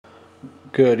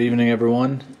Good evening,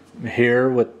 everyone. I'm here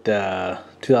with the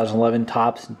 2011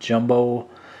 Topps Jumbo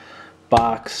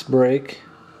box break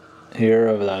here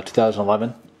of the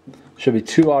 2011. Should be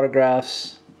 2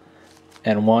 autographs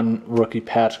and 1 rookie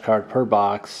patch card per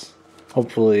box.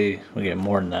 Hopefully we get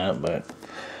more than that, but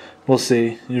we'll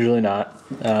see. Usually not.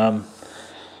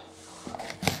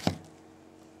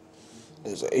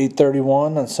 There's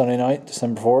 8:31 on Sunday night,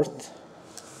 December 4th.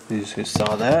 These who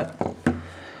saw that.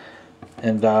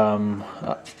 And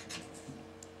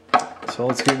so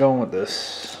let's get going with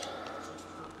this.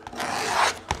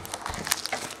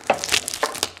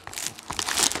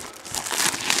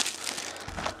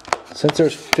 Since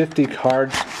there's 50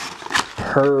 cards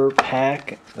per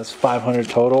pack, that's 500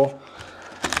 total.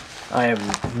 I am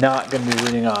not going to be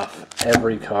reading off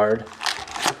every card.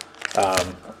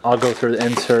 I'll go through the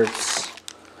inserts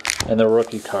and the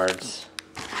rookie cards,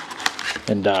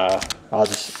 and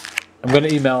I'm going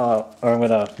to email out, or I'm going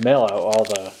to mail out all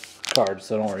the cards,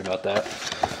 so don't worry about that.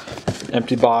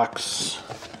 Empty box.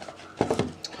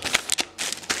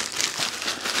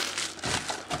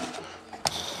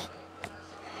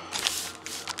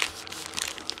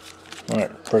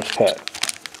 Alright, first pack.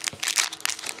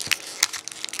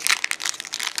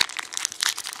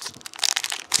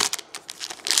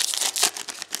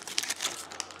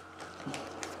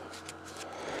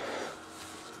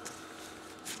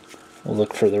 We'll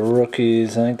look for the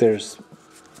rookies. I think there's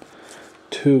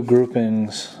 2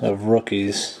 groupings of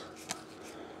rookies.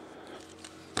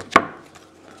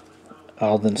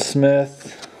 Aldon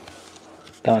Smith,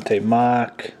 Dante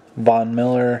Mock, Von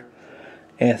Miller,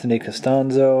 Anthony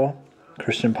Costanzo,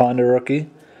 Christian Ponder rookie,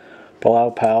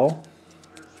 Bilal Powell.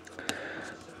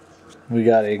 We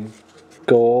got a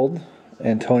gold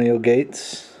Antonio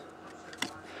Gates.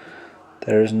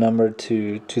 There's numbered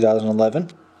to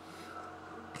 2011.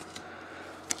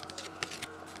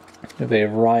 We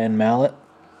have Ryan Mallett,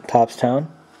 Toppstown.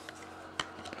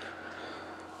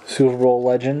 Super Bowl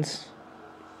legends,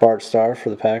 Bart Starr for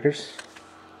the Packers.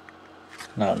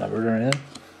 Not numbered or anything.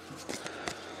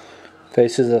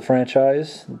 Faces of the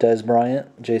franchise, Dez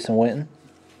Bryant, Jason Witten.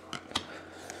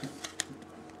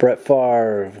 Brett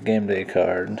Favre game day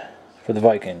card for the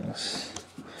Vikings.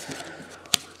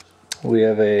 We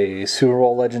have a Super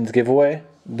Bowl legends giveaway.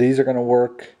 These are going to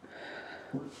work.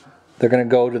 They're going to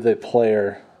go to the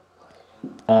player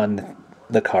on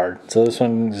the card. So this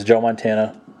one is Joe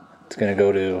Montana. It's going to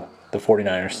go to the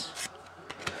 49ers.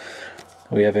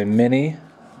 We have a mini.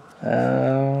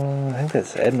 I think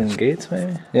that's Edmund Gates,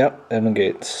 maybe? Yep, Edmund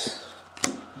Gates.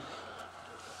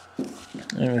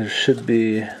 And there should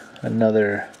be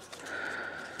another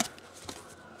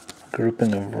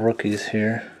grouping of rookies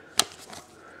here.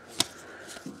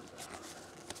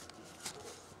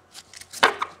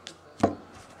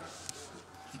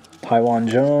 Taiwan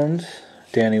Jones,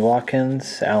 Danny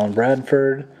Watkins, Alan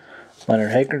Bradford,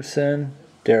 Leonard Hankerson,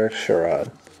 Derek Sherrod.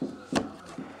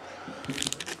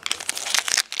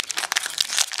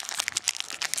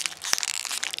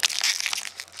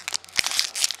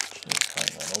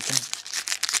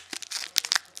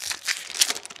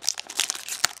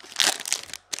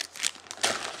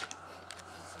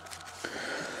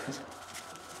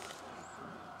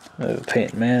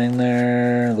 Peyton Manning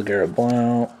there, LeGarrette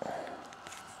Blount.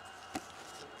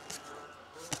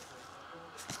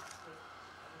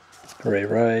 Ray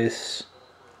Rice,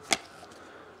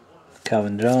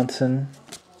 Calvin Johnson.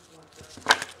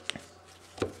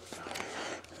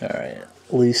 Alright,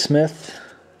 Lee Smith,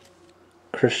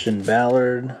 Christian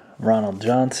Ballard, Ronald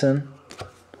Johnson,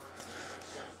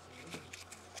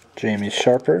 Jamie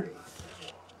Sharper,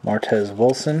 Martez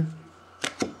Wilson,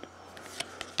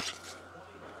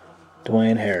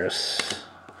 Dwayne Harris.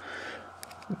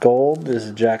 Gold is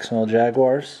the Jacksonville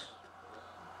Jaguars,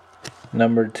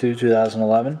 numbered to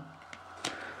 2011.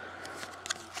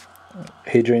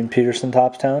 Adrian Peterson,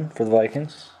 Toppstown for the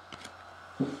Vikings.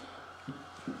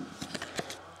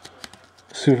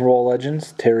 Super Bowl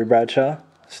legends, Terry Bradshaw,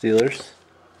 Steelers.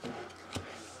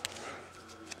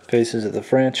 Faces of the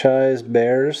franchise,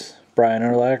 Bears, Brian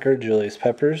Urlacher, Julius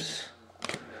Peppers.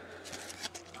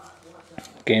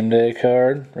 Game day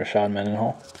card, Rashad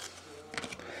Mendenhall.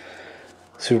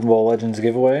 Super Bowl legends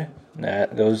giveaway.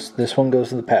 This one goes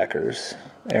to the Packers,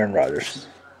 Aaron Rodgers.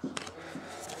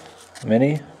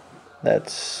 Mini. I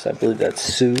believe that's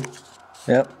Sue.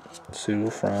 Yep, Sue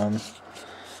from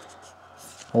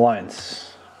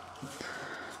Alliance.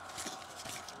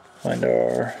 Find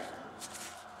our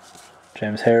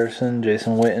James Harrison,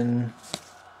 Jason Witten.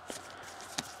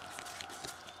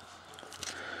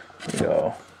 Here we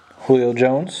go. Julio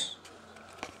Jones,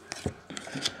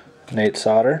 Nate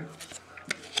Sauter,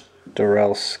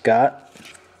 Darrell Scott,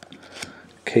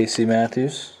 Casey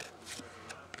Matthews,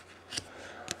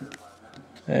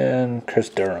 and Chris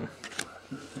Durham.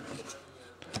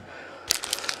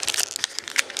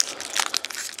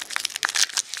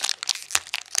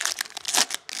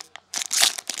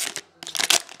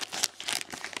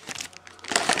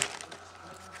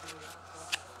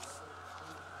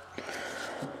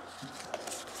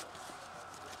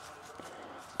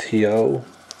 T.O.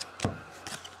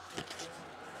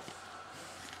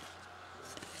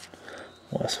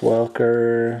 Wes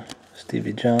Welker,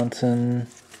 Stevie Johnson.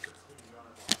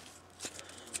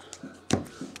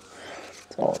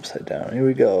 It's all upside down. Here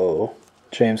we go.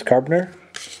 James Carpenter.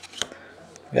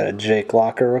 We got a Jake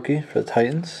Locker rookie for the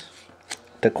Titans.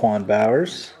 Daquan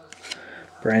Bowers.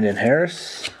 Brandon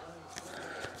Harris.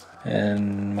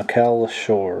 And Mikel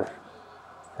Lashore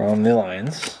from the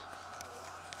Lions.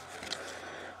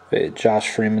 Josh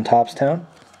Freeman, Topstown.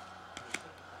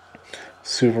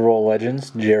 Super Bowl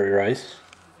legends, Jerry Rice.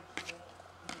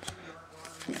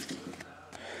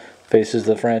 Faces of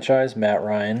the franchise, Matt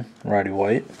Ryan, Roddy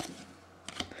White.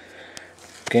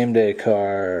 Game day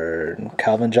card,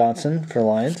 Calvin Johnson for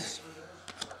Lions.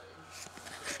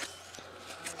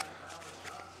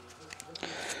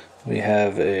 We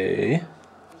have a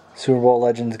Super Bowl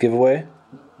legends giveaway.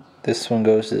 This one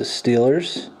goes to the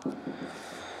Steelers.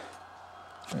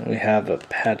 We have a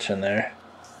patch in there.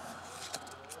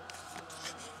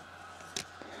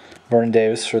 Vernon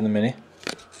Davis for the mini.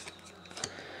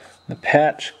 The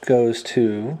patch goes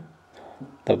to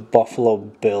the Buffalo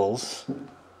Bills.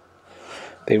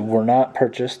 They were not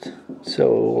purchased,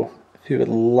 so if you would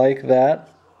like that,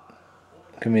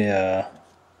 give me a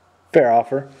fair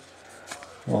offer.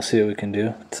 We'll see what we can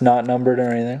do. It's not numbered or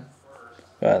anything,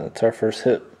 but that's our first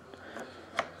hit.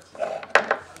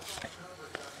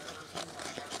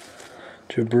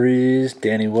 Drew Brees,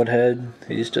 Danny Woodhead.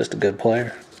 He's just a good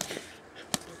player.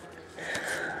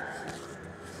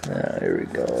 Here we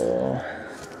go.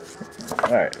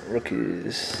 Alright,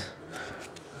 rookies.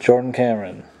 Jordan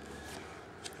Cameron.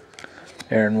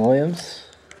 Aaron Williams.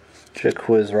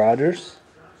 Jacquizz Rodgers.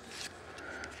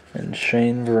 And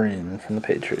Shane Vereen from the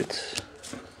Patriots.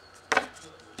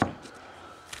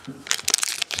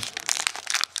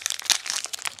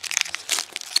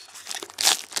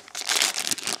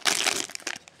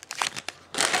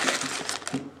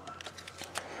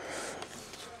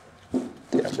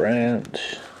 Dan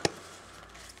Branch.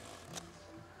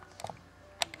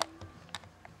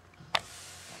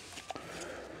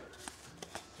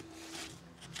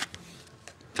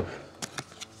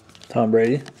 Tom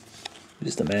Brady,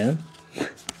 just a man.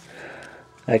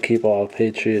 I keep all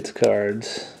Patriots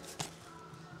cards.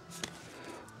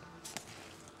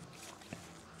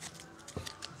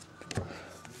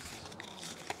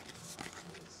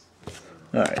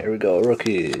 Alright, here we go.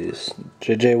 Rookies.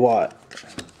 J.J. Watt.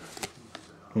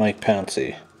 Mike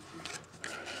Pouncey.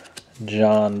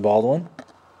 John Baldwin.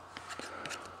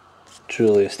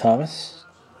 Julius Thomas.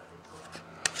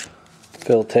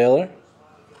 Phil Taylor.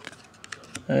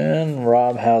 And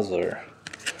Rob Hausler.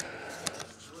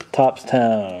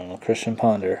 Topstown, Christian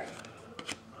Ponder.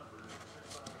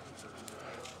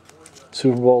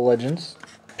 Super Bowl legends,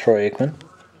 Troy Aikman.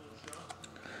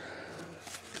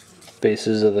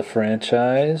 Bases of the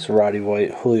franchise, Roddy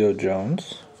White, Julio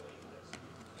Jones.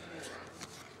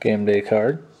 Game day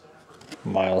card,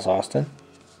 Miles Austin.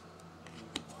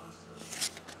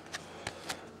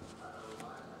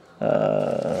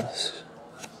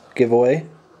 Giveaway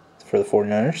for the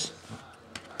 49ers.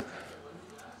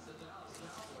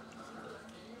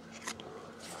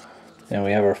 And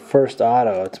we have our first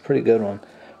auto. It's a pretty good one.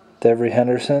 Devery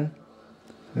Henderson,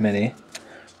 mini.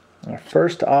 Our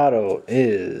first auto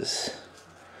is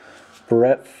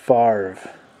Brett Favre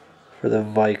for the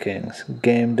Vikings.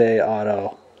 Game day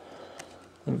auto.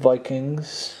 The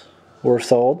Vikings were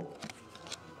sold.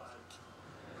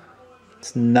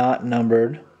 It's not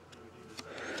numbered,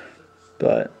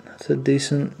 but it's a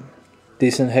decent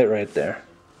hit right there.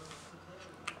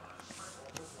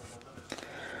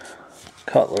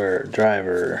 Cutler,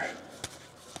 Driver,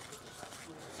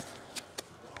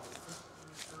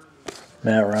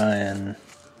 Matt Ryan,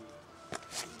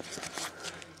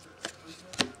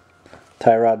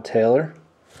 Tyrod Taylor,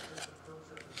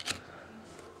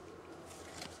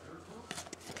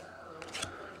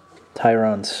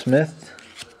 Tyron Smith,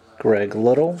 Greg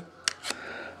Little.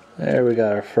 There we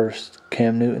got our first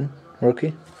Cam Newton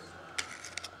rookie.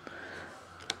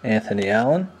 Anthony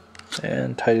Allen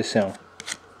and Titus Young.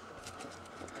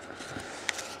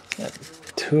 Got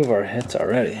two of our hits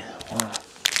already. Wow.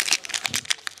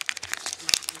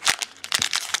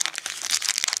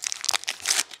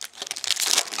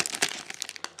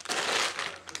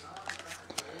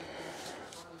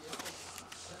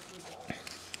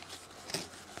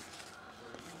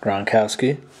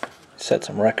 Gronkowski set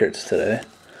some records today.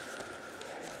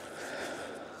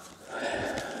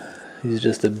 He's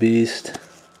just a beast.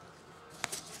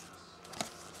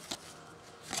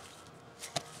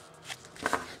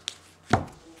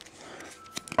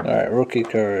 Alright, rookie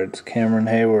cards. Cameron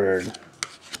Hayward,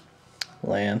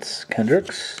 Lance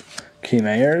Kendricks, Key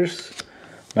Mayers,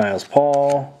 Niles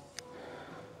Paul,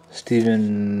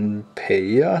 Stephen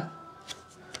Peya,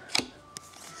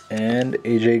 and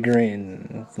AJ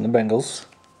Green from the Bengals.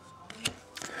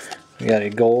 We got a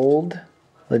gold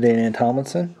LaDainian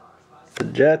Tomlinson for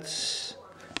the Jets,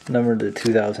 numbered to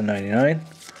 2099.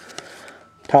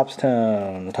 Topps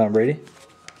Town, Tom Brady.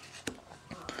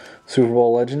 Super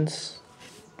Bowl Legends,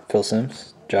 Phil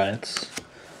Simms, Giants.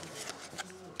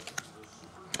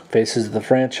 Faces of the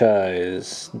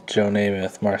Franchise, Joe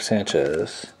Namath, Mark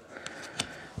Sanchez.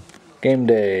 Game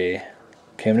Day,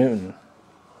 Cam Newton.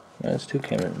 That's 2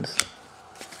 Cam Newtons.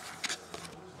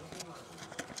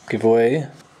 Giveaway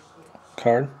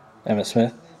card, Emmitt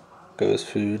Smith, goes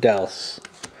to Dallas.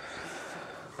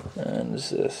 And is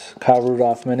this Kyle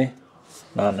Rudolph mini,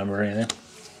 not numbered or anything.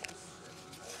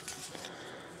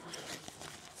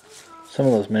 Some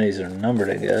of those minis are numbered,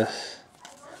 I guess.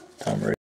 Tom Brady.